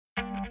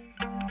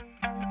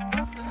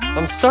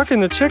I'm stuck in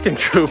the chicken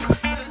coop.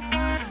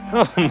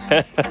 Oh,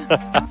 man.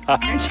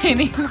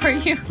 Entertaining for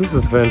you. This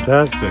is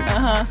fantastic.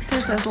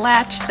 There's a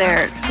latch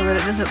there so that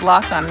it doesn't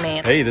lock on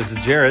me. Hey, this is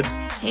Jared.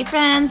 Hey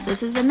friends,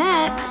 this is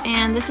Annette,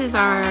 and this is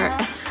our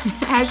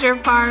Azure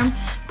Farm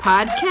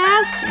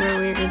podcast, where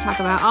we're going to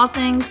talk about all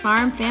things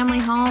farm, family,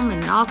 home,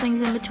 and all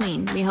things in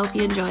between. We hope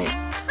you enjoy it.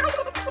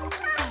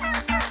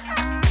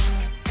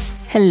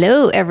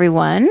 Hello,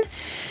 everyone.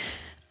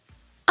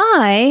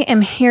 I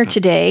am here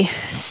today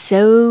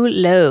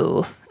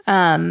solo.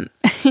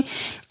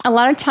 A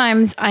lot of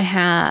times I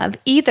have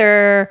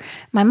either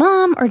my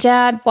mom or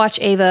dad watch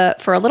Ava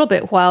for a little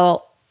bit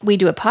while we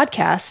do a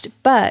podcast,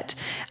 but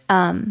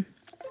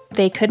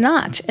they could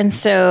not. And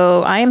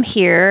so I am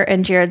here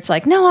and Jared's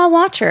like, no, I'll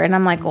watch her. And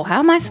I'm like, well, how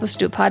am I supposed to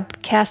do a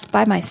podcast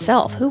by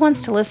myself? Who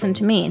wants to listen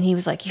to me? And he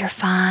was like, you're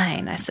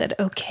fine. I said,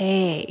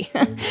 okay.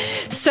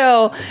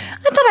 So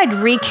I thought I'd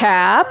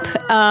recap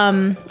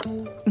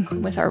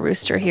with our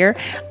rooster here.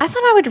 I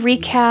thought I would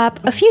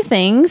recap a few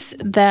things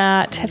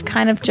that have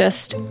kind of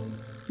just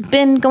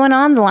been going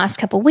on the last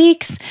couple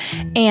weeks.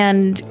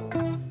 And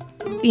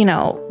you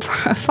know,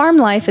 farm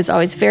life is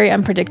always very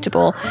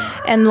unpredictable,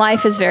 and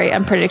life is very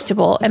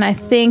unpredictable. And I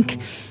think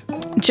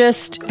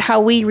just how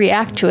we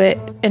react to it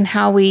and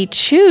how we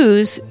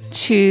choose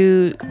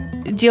to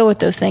deal with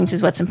those things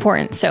is what's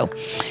important. So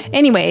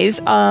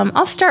anyways,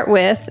 I'll start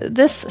with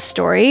this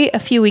story. A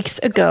few weeks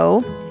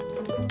ago,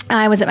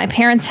 I was at my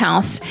parents'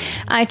 house.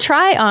 I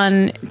try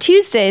on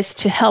Tuesdays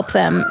to help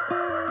them.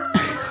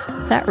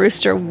 That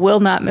rooster will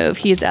not move.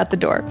 He's at the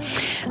door.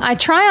 I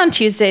try on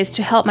Tuesdays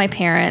to help my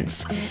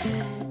parents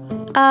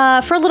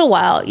for a little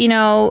while,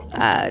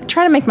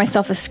 try to make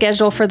myself a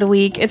schedule for the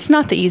week. It's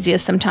not the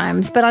easiest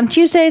sometimes, but on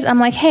Tuesdays, I'm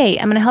like, hey,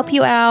 I'm going to help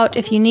you out.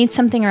 If you need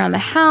something around the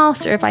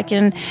house, or if I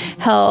can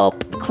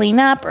help clean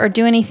up or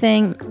do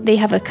anything, they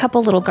have a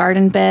couple little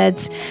garden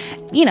beds,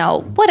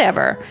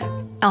 whatever.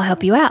 I'll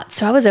help you out.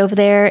 So I was over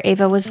there,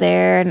 Ava was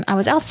there, and I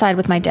was outside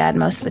with my dad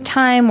most of the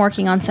time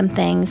working on some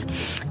things.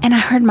 And I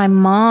heard my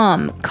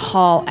mom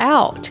call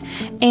out.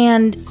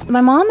 And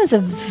my mom is a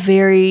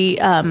very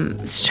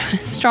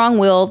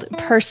strong-willed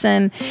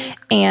person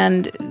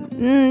and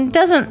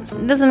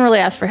doesn't really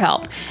ask for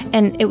help.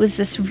 And it was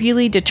this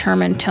really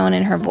determined tone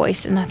in her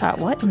voice. And I thought,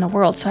 what in the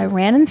world? So I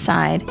ran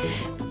inside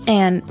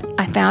and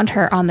I found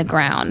her on the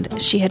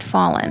ground. She had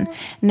fallen.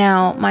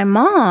 Now, my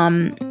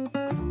mom,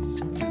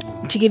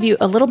 to give you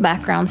a little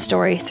background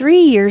story, 3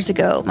 years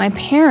ago, my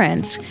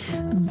parents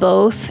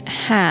both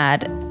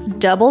had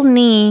double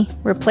knee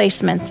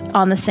replacements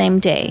on the same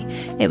day.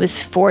 It was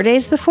 4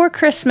 days before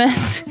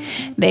Christmas.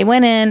 They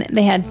went in,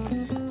 they had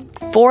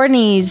 4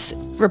 knees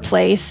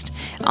replaced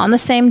on the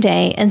same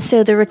day. And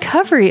so the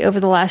recovery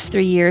over the last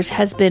 3 years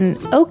has been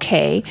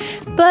okay.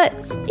 But,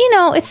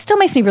 it still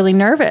makes me really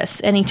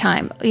nervous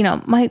anytime.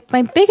 My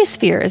biggest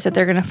fear is that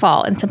they're going to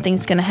fall and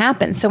something's going to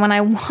happen. So when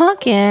I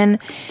walk in,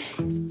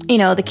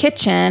 the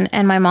kitchen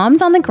and my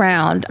mom's on the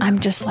ground, I'm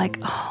just like,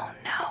 oh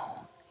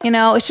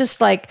no. It's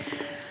just like,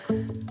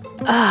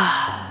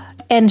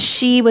 and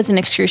she was in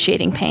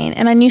excruciating pain.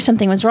 And I knew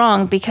something was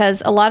wrong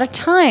because a lot of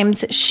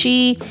times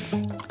she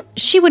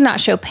would not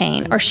show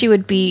pain, or she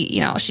would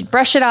be, she'd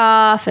brush it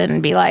off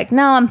and be like,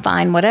 no, I'm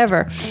fine,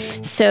 whatever.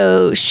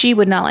 So she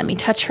would not let me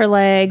touch her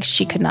leg.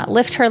 She could not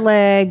lift her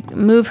leg,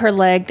 move her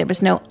leg. There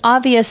was no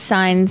obvious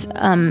signs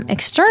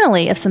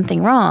externally of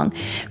something wrong,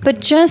 but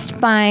just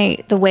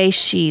by the way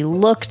she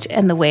looked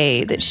and the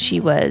way that she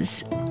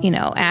was,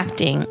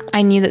 acting,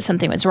 I knew that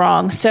something was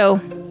wrong.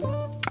 So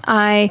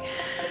I,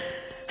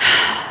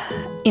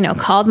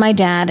 called my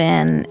dad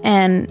in,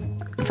 and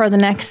for the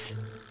next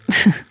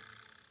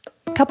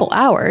couple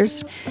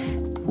hours,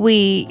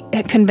 we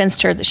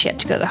convinced her that she had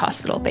to go to the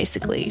hospital,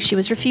 basically. She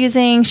was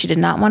refusing. She did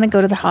not want to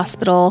go to the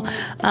hospital.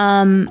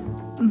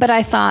 But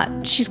I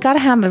thought she's got to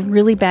have a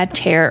really bad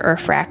tear or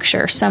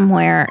fracture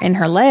somewhere in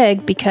her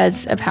leg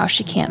because of how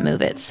she can't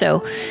move it. So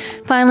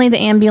finally the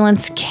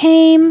ambulance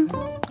came.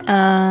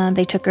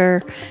 They took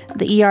her.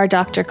 The ER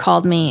doctor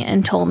called me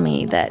and told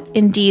me that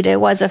indeed it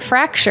was a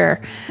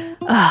fracture,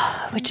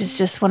 which is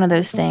just one of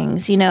those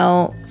things,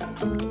 now,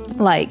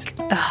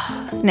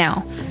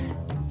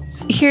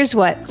 here's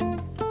what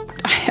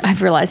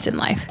I've realized in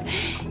life.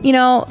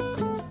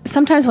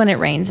 Sometimes when it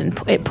rains and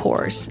it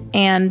pours,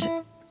 and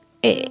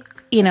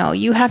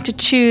you have to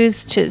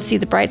choose to see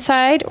the bright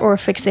side or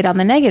fixate on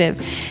the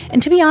negative.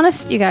 And to be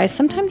honest, you guys,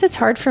 sometimes it's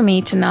hard for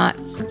me to not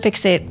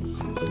fixate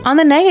on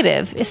the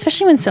negative,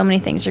 especially when so many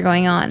things are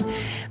going on.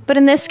 But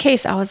in this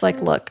case, I was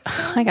like, look,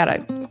 I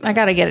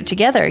gotta get it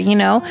together.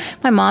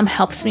 My mom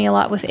helps me a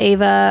lot with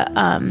Ava.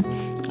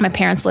 My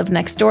parents live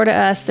next door to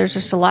us. There's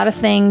just a lot of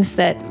things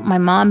that my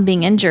mom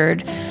being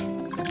injured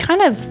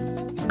kind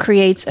of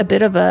creates a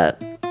bit of a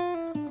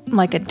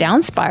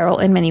down spiral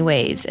in many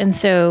ways. And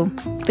so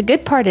the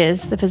good part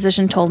is the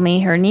physician told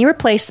me her knee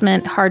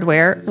replacement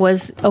hardware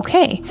was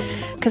okay.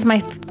 Because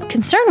my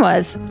concern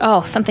was,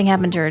 something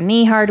happened to her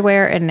knee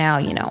hardware and now,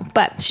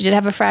 But she did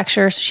have a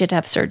fracture, so she had to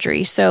have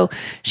surgery. So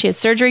she had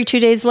surgery 2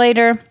 days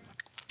later.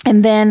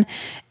 And then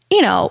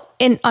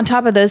and on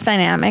top of those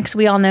dynamics,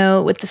 we all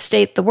know with the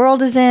state the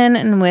world is in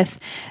and with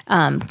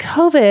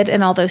COVID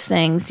and all those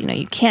things,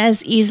 you can't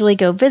as easily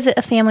go visit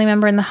a family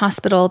member in the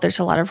hospital. There's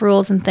a lot of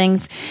rules and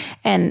things,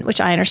 and which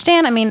I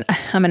understand. I mean,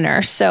 I'm a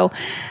nurse, so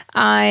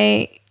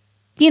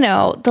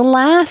the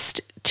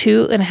last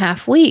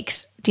 2.5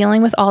 weeks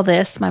dealing with all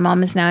this, my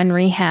mom is now in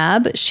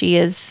rehab. She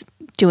is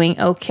doing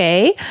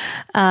okay.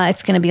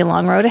 It's going to be a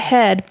long road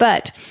ahead,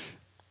 but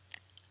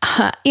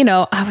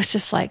I was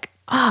just like,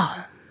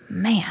 oh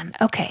man,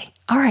 okay,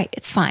 all right,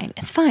 it's fine.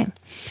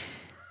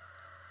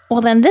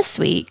 Well, then this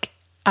week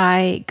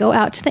I go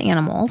out to the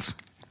animals,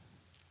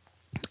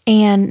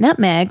 and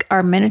Nutmeg,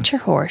 our miniature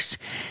horse,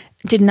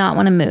 did not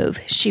want to move.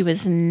 She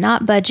was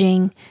not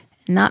budging,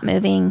 not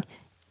moving,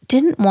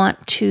 didn't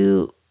want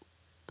to.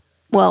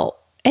 Well,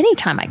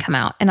 anytime I come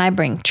out and I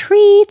bring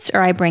treats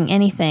or I bring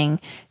anything,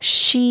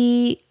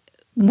 she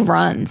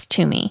runs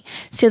to me.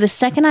 So the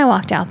second I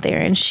walked out there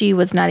and she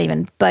was not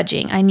even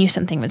budging, I knew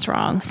something was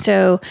wrong.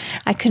 So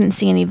I couldn't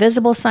see any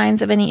visible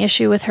signs of any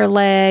issue with her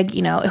leg.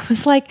 It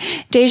was like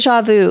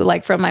deja vu,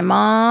 like from my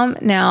mom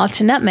now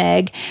to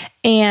Nutmeg.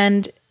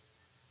 And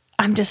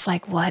I'm just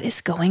like, what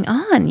is going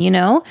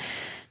on?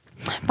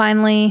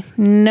 Finally,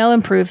 no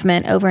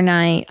improvement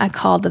overnight. I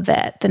called the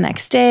vet the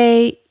next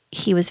day.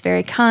 He was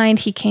very kind.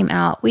 He came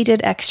out. We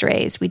did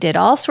x-rays. We did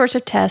all sorts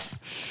of tests.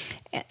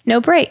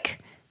 No break,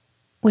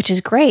 which is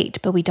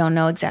great, but we don't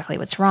know exactly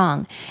what's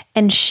wrong.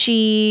 And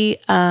she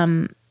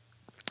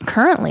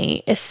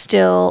currently is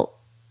still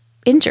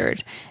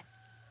injured.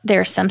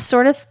 There's some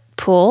sort of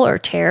pull or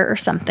tear or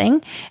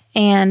something.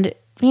 And,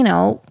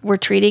 we're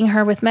treating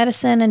her with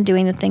medicine and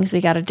doing the things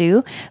we got to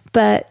do.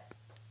 But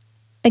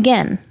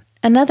again,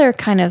 another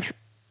kind of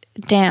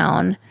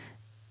down,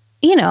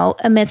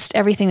 amidst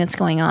everything that's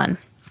going on.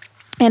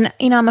 And,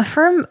 I'm a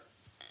firm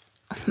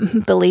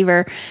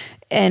believer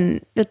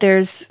in that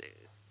there's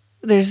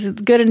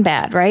good and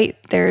bad, right?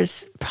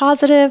 There's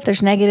positive,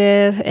 there's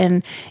negative.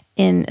 And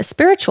in a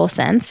spiritual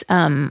sense,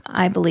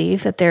 I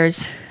believe that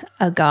there's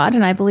a God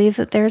and I believe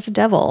that there's a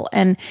devil.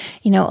 And,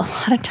 a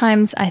lot of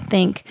times I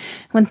think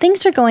when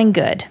things are going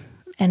good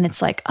and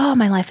it's like, oh,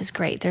 my life is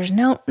great, there's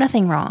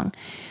nothing wrong.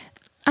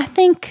 I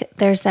think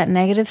there's that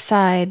negative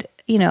side,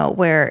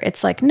 where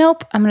it's like,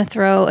 nope, I'm going to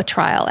throw a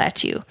trial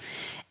at you.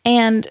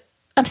 And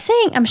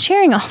I'm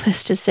sharing all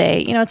this to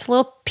say, it's a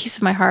little piece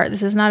of my heart.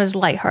 This is not as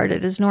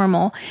lighthearted as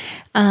normal.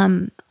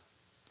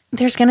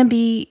 There's going to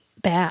be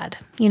bad,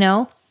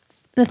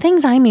 The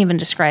things I'm even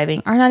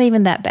describing are not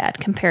even that bad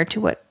compared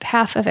to what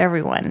half of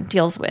everyone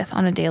deals with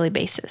on a daily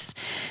basis.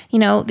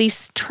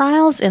 These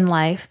trials in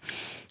life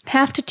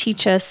have to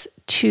teach us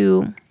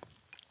to,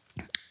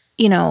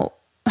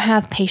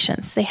 have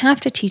patience. They have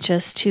to teach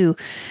us to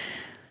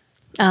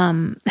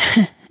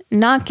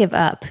not give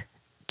up,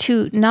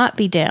 to not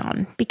be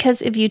down.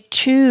 Because if you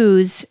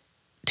choose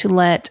to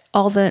let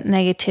all the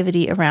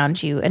negativity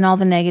around you and all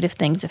the negative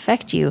things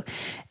affect you,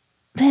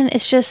 then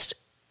it's just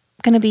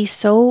going to be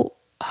so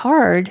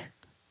hard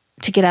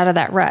to get out of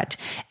that rut.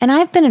 And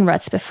I've been in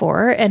ruts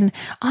before, and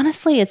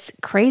honestly, it's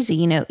crazy,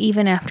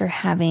 even after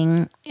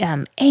having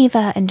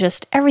Ava and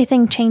just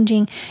everything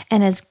changing,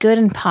 and as good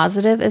and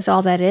positive as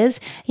all that is,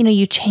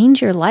 you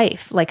change your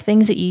life, like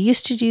things that you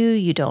used to do,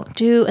 you don't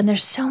do, and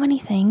there's so many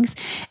things.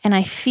 And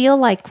I feel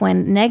like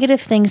when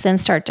negative things then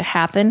start to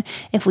happen,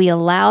 if we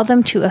allow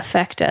them to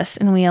affect us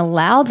and we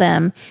allow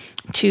them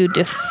to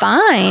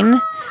define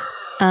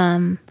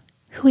who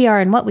we are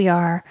and what we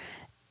are,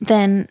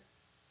 then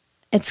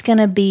it's going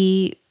to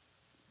be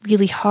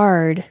really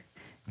hard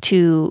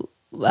to,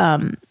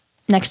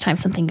 next time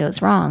something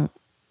goes wrong,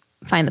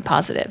 find the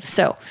positive.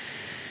 So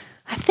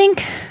I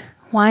think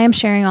why I'm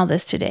sharing all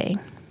this today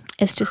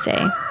is to say,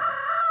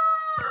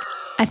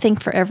 I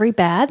think for every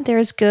bad, there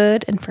is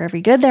good, and for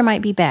every good, there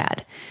might be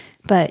bad.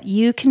 But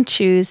you can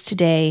choose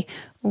today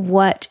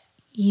what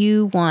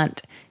you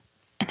want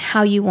and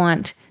how you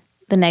want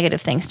the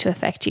negative things to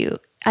affect you.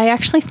 I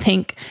actually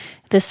think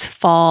this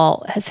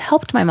fall has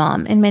helped my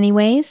mom in many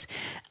ways.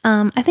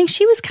 I think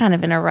she was kind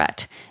of in a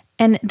rut,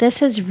 and this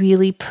has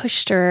really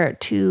pushed her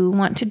to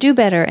want to do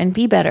better and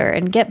be better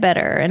and get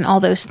better and all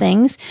those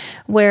things,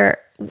 where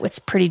it's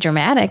pretty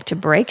dramatic to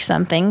break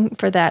something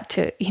for that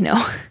to,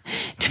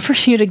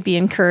 for you to be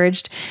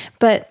encouraged.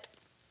 But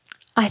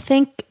I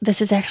think this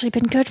has actually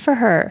been good for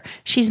her.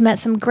 She's met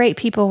some great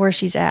people where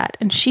she's at,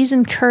 and she's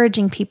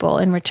encouraging people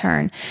in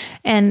return.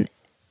 And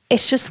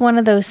it's just one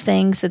of those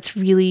things that's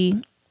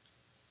really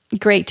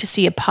great to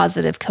see a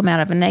positive come out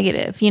of a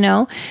negative,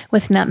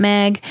 with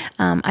Nutmeg.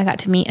 I got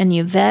to meet a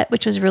new vet,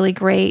 which was really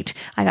great.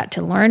 I got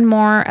to learn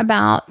more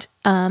about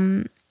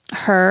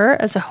her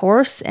as a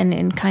horse and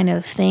in kind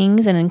of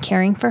things and in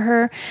caring for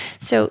her.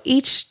 So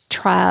each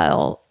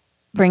trial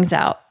brings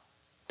out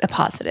a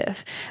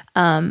positive.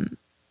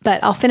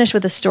 But I'll finish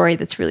with a story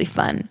that's really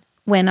fun.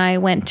 When I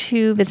went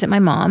to visit my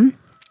mom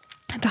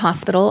at the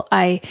hospital,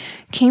 I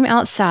came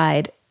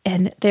outside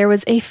and there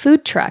was a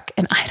food truck.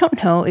 And I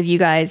don't know if you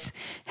guys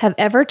have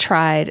ever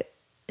tried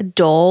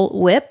Dole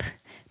Whip,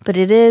 but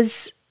it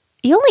is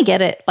you only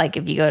get it like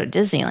if you go to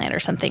Disneyland or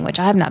something, which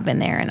I have not been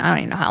there and I don't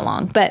even know how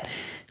long, but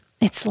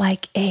it's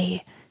like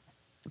a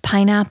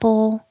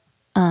pineapple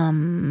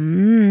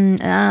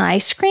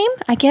ice cream,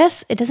 I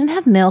guess. It doesn't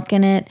have milk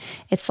in it.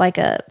 It's like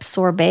a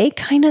sorbet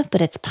kind of,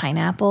 but it's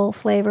pineapple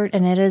flavored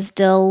and it is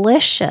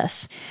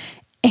delicious.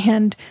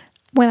 And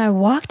when I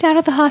walked out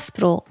of the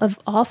hospital, of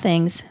all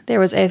things, there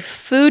was a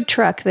food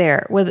truck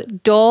there with a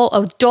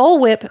Dole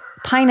Whip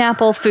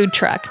pineapple food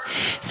truck.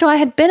 So I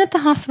had been at the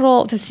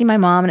hospital to see my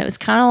mom, and it was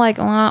kind of like,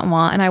 wah,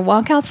 wah. And I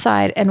walk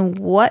outside, and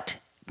what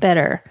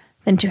better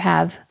than to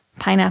have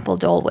pineapple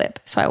Dole Whip?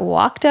 So I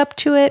walked up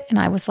to it, and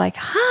I was like,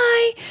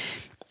 hi,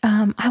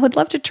 I would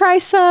love to try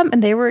some.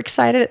 And they were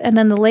excited. And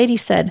then the lady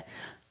said,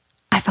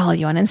 I follow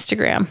you on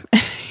Instagram.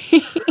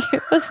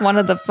 It was one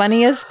of the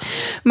funniest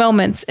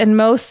moments and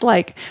most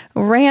like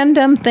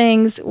random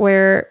things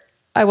where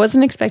I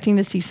wasn't expecting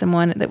to see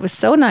someone that was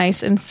so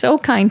nice and so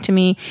kind to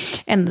me.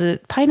 And the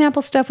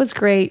pineapple stuff was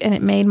great and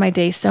it made my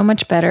day so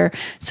much better.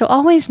 So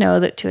always know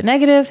that to a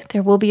negative,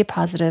 there will be a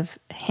positive.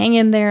 Hang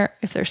in there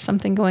if there's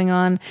something going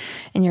on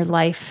in your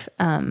life.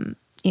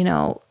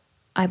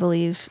 I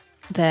believe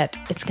that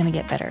it's going to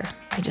get better.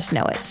 I just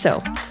know it.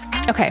 So,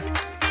 okay.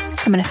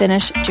 I'm going to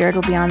finish. Jared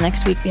will be on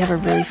next week. We have a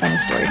really funny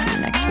story for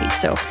you next week.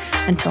 So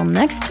until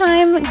next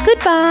time,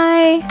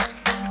 goodbye.